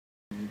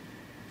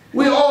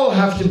We all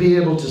have to be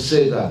able to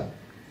say that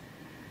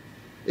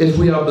if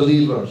we are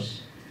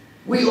believers.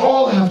 We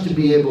all have to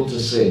be able to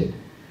say,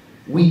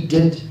 we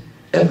did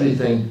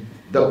everything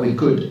that we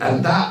could,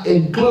 and that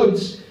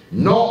includes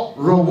not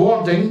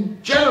rewarding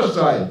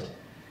genocide.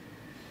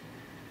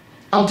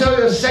 I'll tell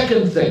you a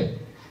second thing.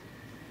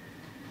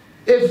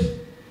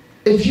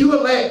 If you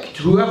elect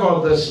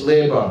whoever this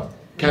Labour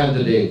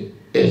candidate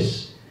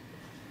is,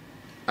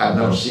 I've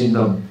never seen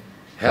them,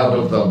 heard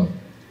of them,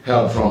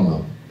 heard from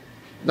them.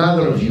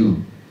 Neither of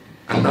you,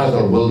 and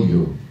neither will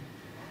you.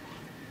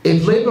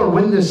 If Labour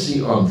win this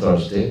seat on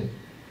Thursday,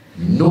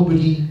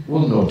 nobody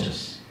will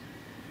notice.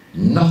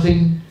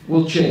 Nothing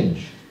will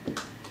change.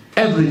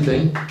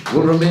 Everything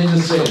will remain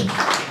the same.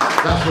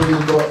 That's what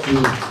you've got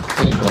to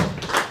think of.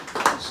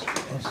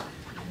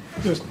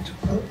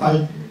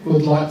 I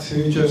would like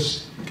to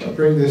just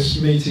bring this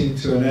meeting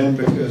to an end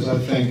because I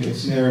think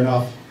it's near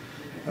enough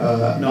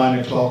 9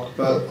 o'clock,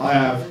 but I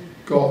have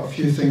got a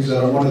few things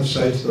that I wanted to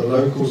say to the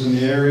locals in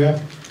the area.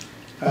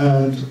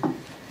 And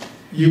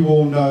you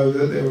all know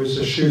that there was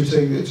a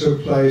shooting that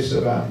took place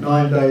about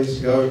 9 days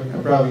ago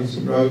at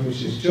Bravington Road,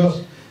 which is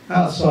just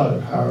outside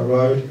of Harrow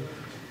Road.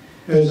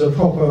 There's a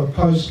proper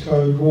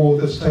postcode war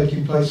that's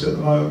taking place at the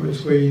moment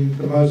between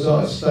the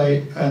Mozart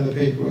estate and the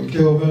people in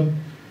Kilburn.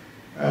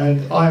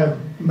 And I have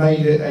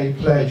made it a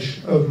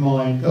pledge of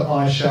mine that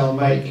I shall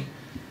make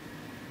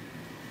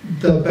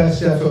the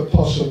best effort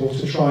possible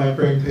to try and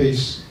bring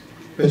peace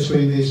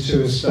between these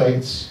two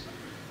estates.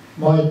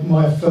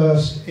 My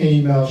first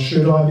email,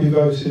 should I be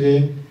voted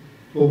in,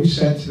 will be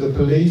sent to the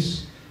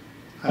police.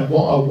 And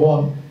what I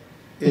want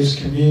is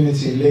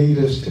community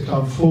leaders to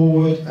come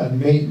forward and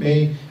meet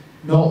me,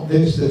 not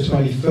this, the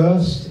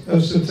 21st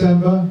of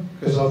September,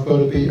 because I've got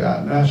to be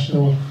at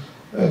national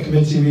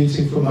committee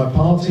meeting for my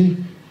party,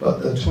 but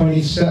the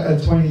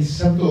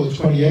 27th or the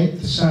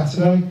 28th,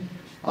 Saturday.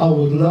 I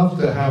would love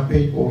to have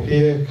people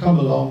here come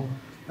along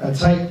and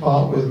take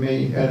part with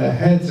me in a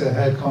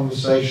head-to-head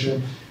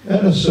conversation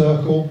in a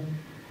circle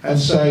and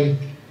say,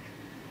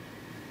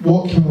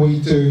 what can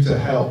we do to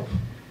help?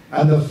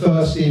 And the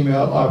first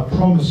email, I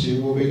promise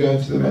you, will be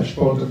going to the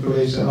Metropolitan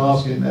Police and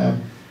asking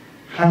them,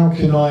 how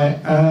can I,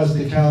 as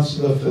the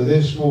councillor for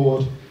this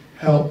ward,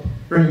 help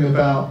bring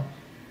about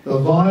the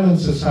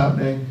violence that's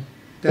happening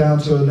down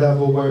to a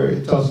level where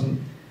it doesn't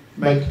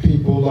make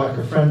people like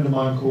a friend of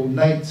mine called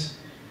Nate,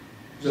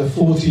 who's a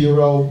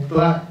 40-year-old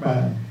black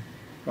man,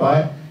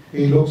 right?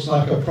 He looks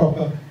like a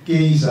proper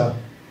geezer.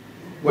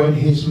 When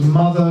his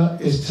mother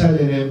is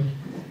telling him,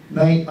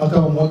 Nate, I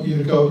don't want you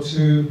to go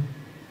to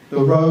the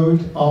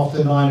road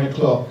after 9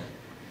 o'clock.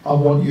 I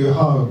want you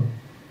home.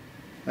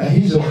 Now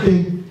he's a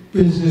big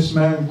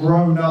businessman,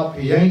 grown up,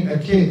 he ain't a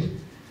kid.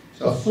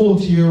 He's a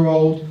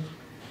 40-year-old,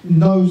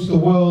 knows the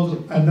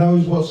world and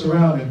knows what's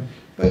around him.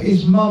 But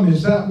his mum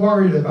is that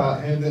worried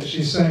about him that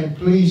she's saying,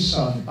 please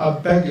son, I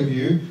beg of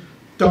you,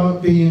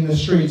 don't be in the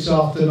streets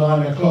after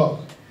 9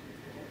 o'clock.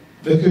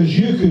 Because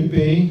you could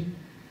be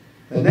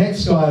the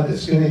next guy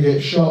that's going to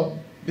get shot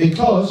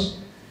because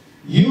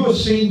you were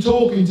seen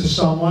talking to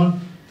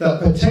someone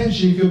that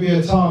potentially could be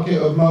a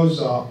target of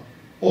Mozart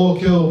or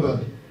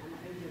Kilburn.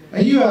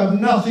 And you have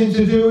nothing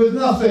to do with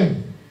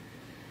nothing.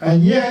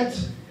 And yet,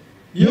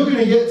 you're going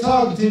to get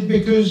targeted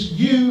because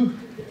you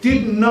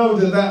didn't know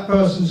that that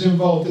person's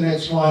involved in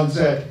X, Y, and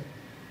Z.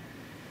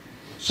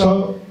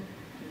 So,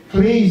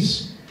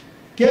 please,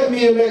 get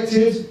me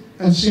elected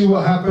and see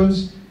what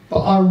happens.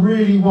 But I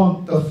really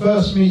want the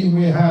first meeting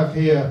we have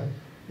here,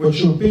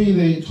 which will be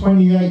the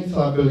 28th,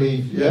 I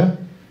believe, yeah?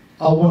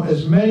 I want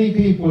as many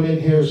people in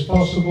here as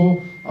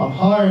possible. I'm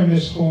hiring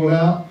this hall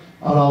out,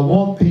 and I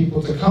want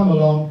people to come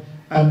along,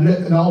 and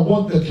I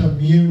want the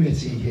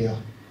community here.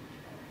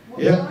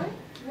 What time?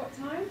 What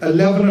time?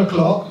 11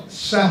 o'clock,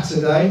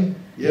 Saturday,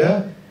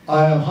 yeah?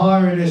 I am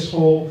hiring this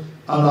hall,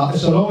 and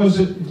so long as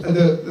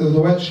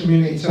the Welsh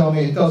community tell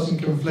me it doesn't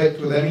conflict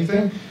with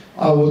anything,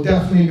 I will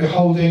definitely be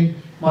holding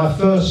my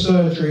first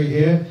surgery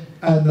here,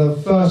 and the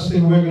first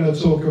thing we're going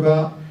to talk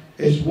about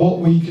is what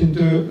we can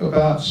do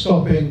about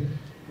stopping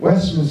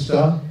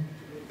Westminster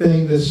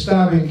being the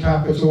stabbing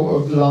capital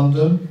of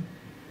London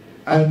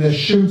and the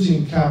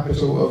shooting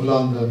capital of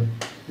London.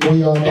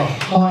 We are the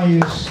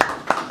highest,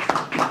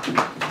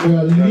 we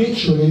are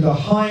literally the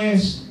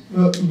highest,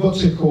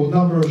 what's it called,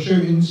 number of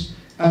shootings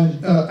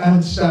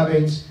and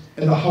stabbings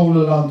in the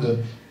whole of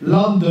London.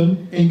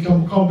 London, in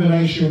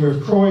combination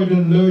with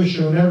Croydon,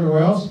 Lewisham and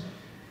everywhere else,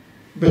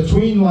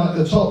 between like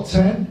the top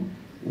 10,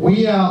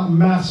 we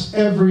outmass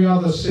every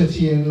other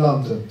city in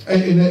London,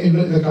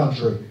 in the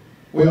country.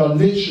 We are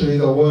literally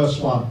the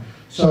worst one.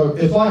 So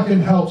if I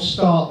can help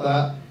start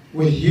that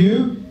with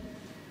you,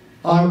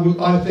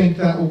 I think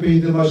that will be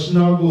the most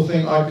noble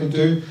thing I can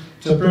do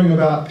to bring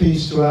about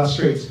peace to our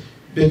streets.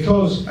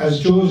 Because, as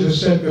George has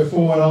said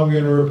before, and I'm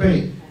going to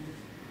repeat,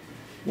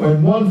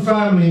 when one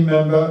family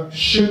member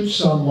shoots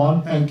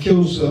someone and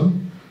kills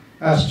them,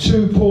 that's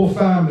two poor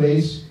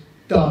families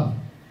done.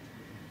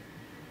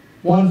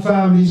 One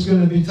family's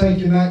going to be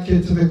taking that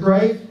kid to the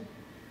grave,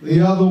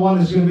 the other one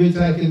is going to be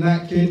taking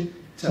that kid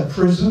to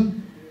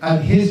prison,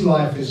 and his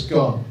life is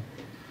gone.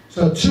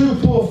 So 2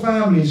 poor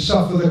families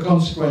suffer the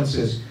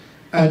consequences,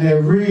 and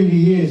there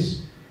really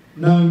is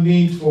no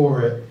need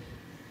for it.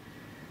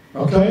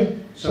 Okay?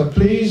 So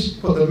please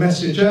put the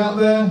message out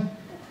there.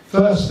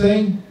 First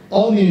thing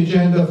on the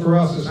agenda for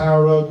us as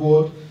Harrow Road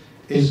Ward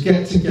is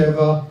get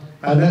together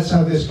and let's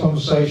have this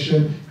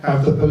conversation,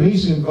 have the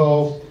police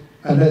involved,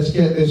 and let's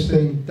get this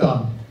thing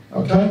done.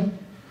 Okay?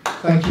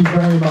 Thank you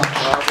very much.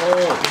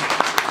 Bravo.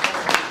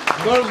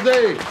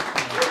 Thursday.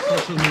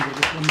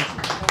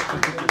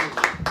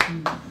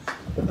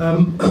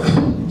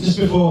 Just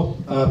before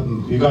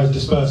you guys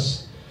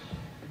disperse,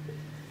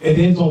 it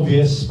is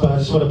obvious, but I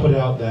just want to put it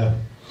out there.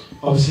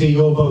 Obviously,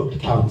 your vote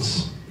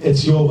counts.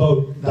 It's your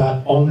vote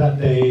that on that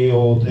day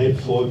or the day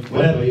before,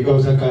 whenever you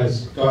guys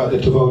go out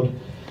there to vote,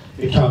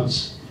 it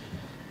counts.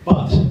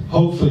 But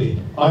hopefully,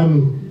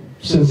 I'm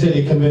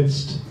sincerely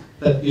convinced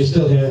that you're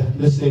still here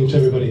listening to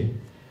everybody.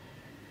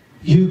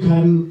 You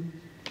can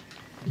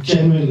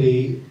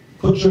genuinely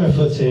put your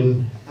efforts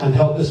in and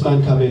help this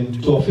man come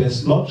into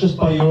office, not just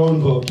by your own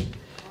vote,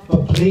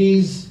 but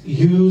please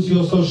use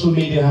your social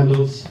media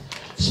handles.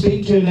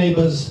 Speak to your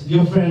neighbours,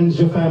 your friends,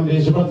 your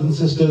families, your brothers and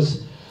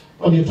sisters,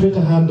 on your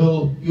Twitter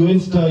handle, your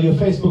Insta, your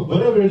Facebook,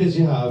 whatever it is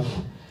you have.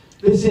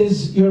 This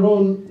is your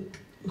own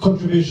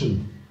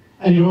contribution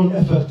and your own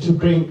effort to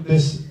bring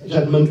this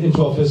gentleman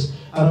into office.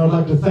 And I would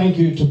like to thank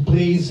you to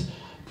please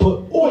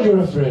put all your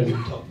effort in,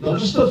 not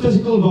just a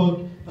physical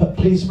vote, but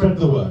please spread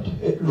the word.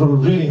 It will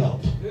really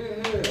help.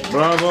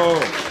 Bravo.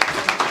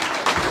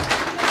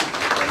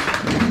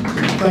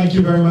 Thank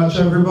you very much,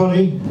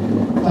 everybody.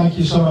 Thank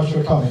you so much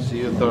for coming. See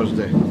you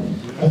Thursday.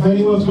 If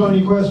anyone's got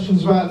any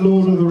questions about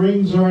Lord of the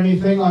Rings or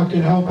anything, I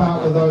can help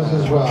out with those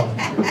as well.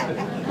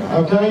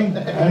 Okay?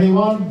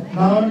 Anyone?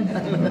 No?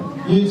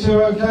 You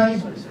two okay?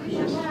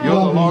 You're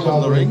the Lord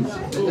of the Rings?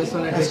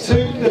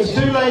 There's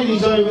two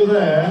ladies over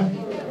there.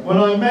 When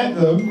I met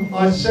them,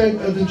 I said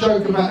the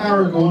joke about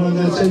Aragorn, and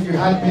they said you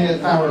had me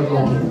at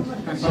Aragorn.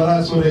 So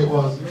that's what it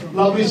was.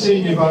 Lovely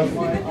seeing you both.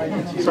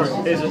 Sorry,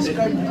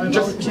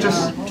 just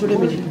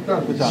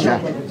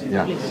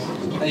Yeah.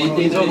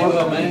 is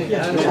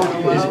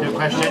it a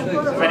question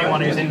for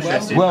anyone who's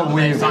interested? Well,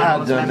 we've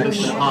had for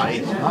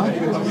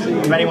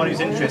anyone who's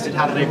interested,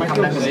 how do they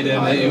become members?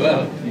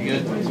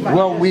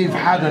 Well, we've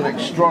had an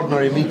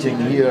extraordinary meeting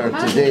here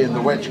today in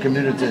the Welsh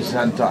Community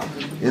Centre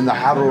in the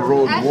Harrow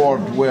Road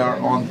ward, where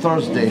on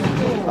Thursday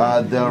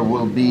there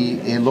will be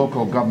a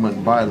local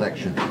government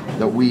by-election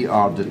that we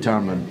are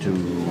determined to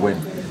win.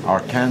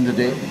 Our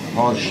candidate,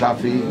 Hoz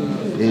Shafiei,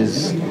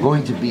 is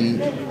going to be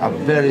a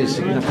very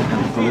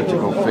significant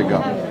political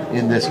figure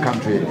in this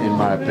country, in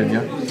my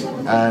opinion.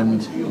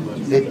 And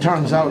it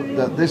turns out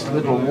that this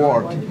little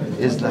ward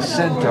is the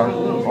centre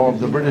of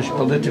the British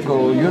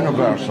political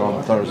universe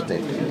on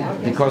Thursday,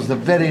 because the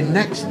very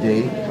next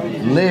day,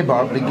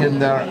 Labour begin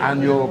their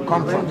annual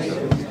conference.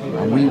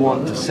 And we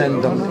want to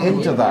send them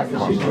into that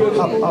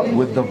conference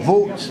with the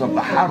votes of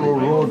the Harrow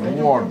Road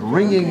ward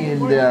ringing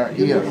in their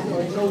ear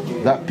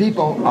that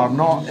people are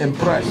not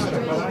impressed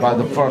by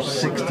the first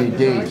 60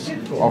 days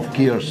of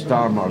Keir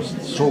Starmer's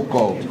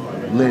so-called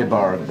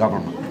Labour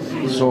government.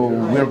 So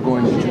we're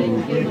going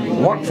to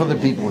work for the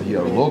people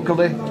here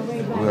locally.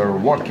 We're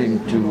working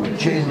to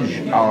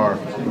change our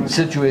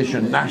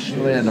situation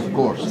nationally, and of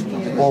course,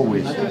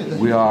 always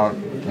we are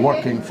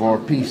working for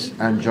peace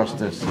and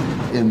justice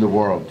in the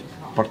world,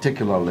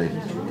 particularly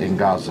in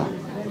Gaza.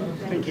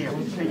 Thank you.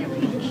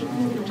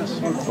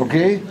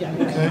 Okay?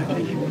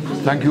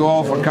 Thank you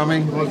all for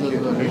coming.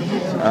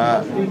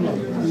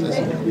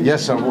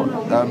 Yes, sir.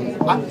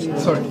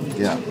 Sorry.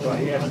 Yeah.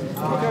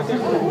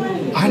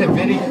 I had a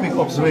very quick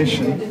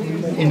observation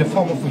in the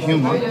form of a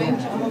humor.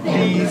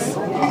 Please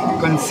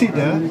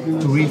consider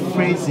to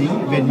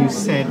rephrasing when you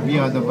said we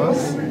are the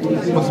worst,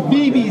 because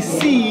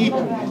BBC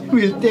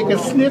will take a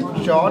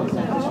snapshot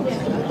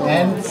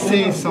and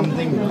say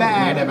something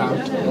bad about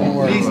it.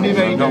 Please be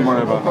very Don't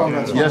worry about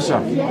it. Yes,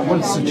 sir.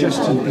 One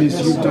suggestion, please.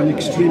 You've done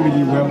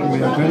extremely well.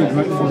 We are very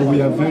grateful.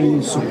 We are very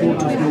in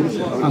support of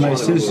you. And I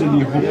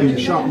sincerely hope,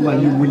 inshallah,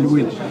 you will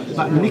win.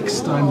 But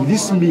next time,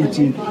 this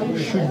meeting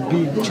should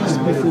be just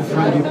before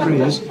Friday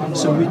prayers,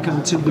 so we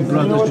can tell the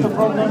brothers. You know what the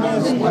problem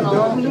is?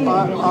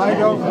 I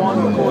don't want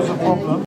to cause a problem.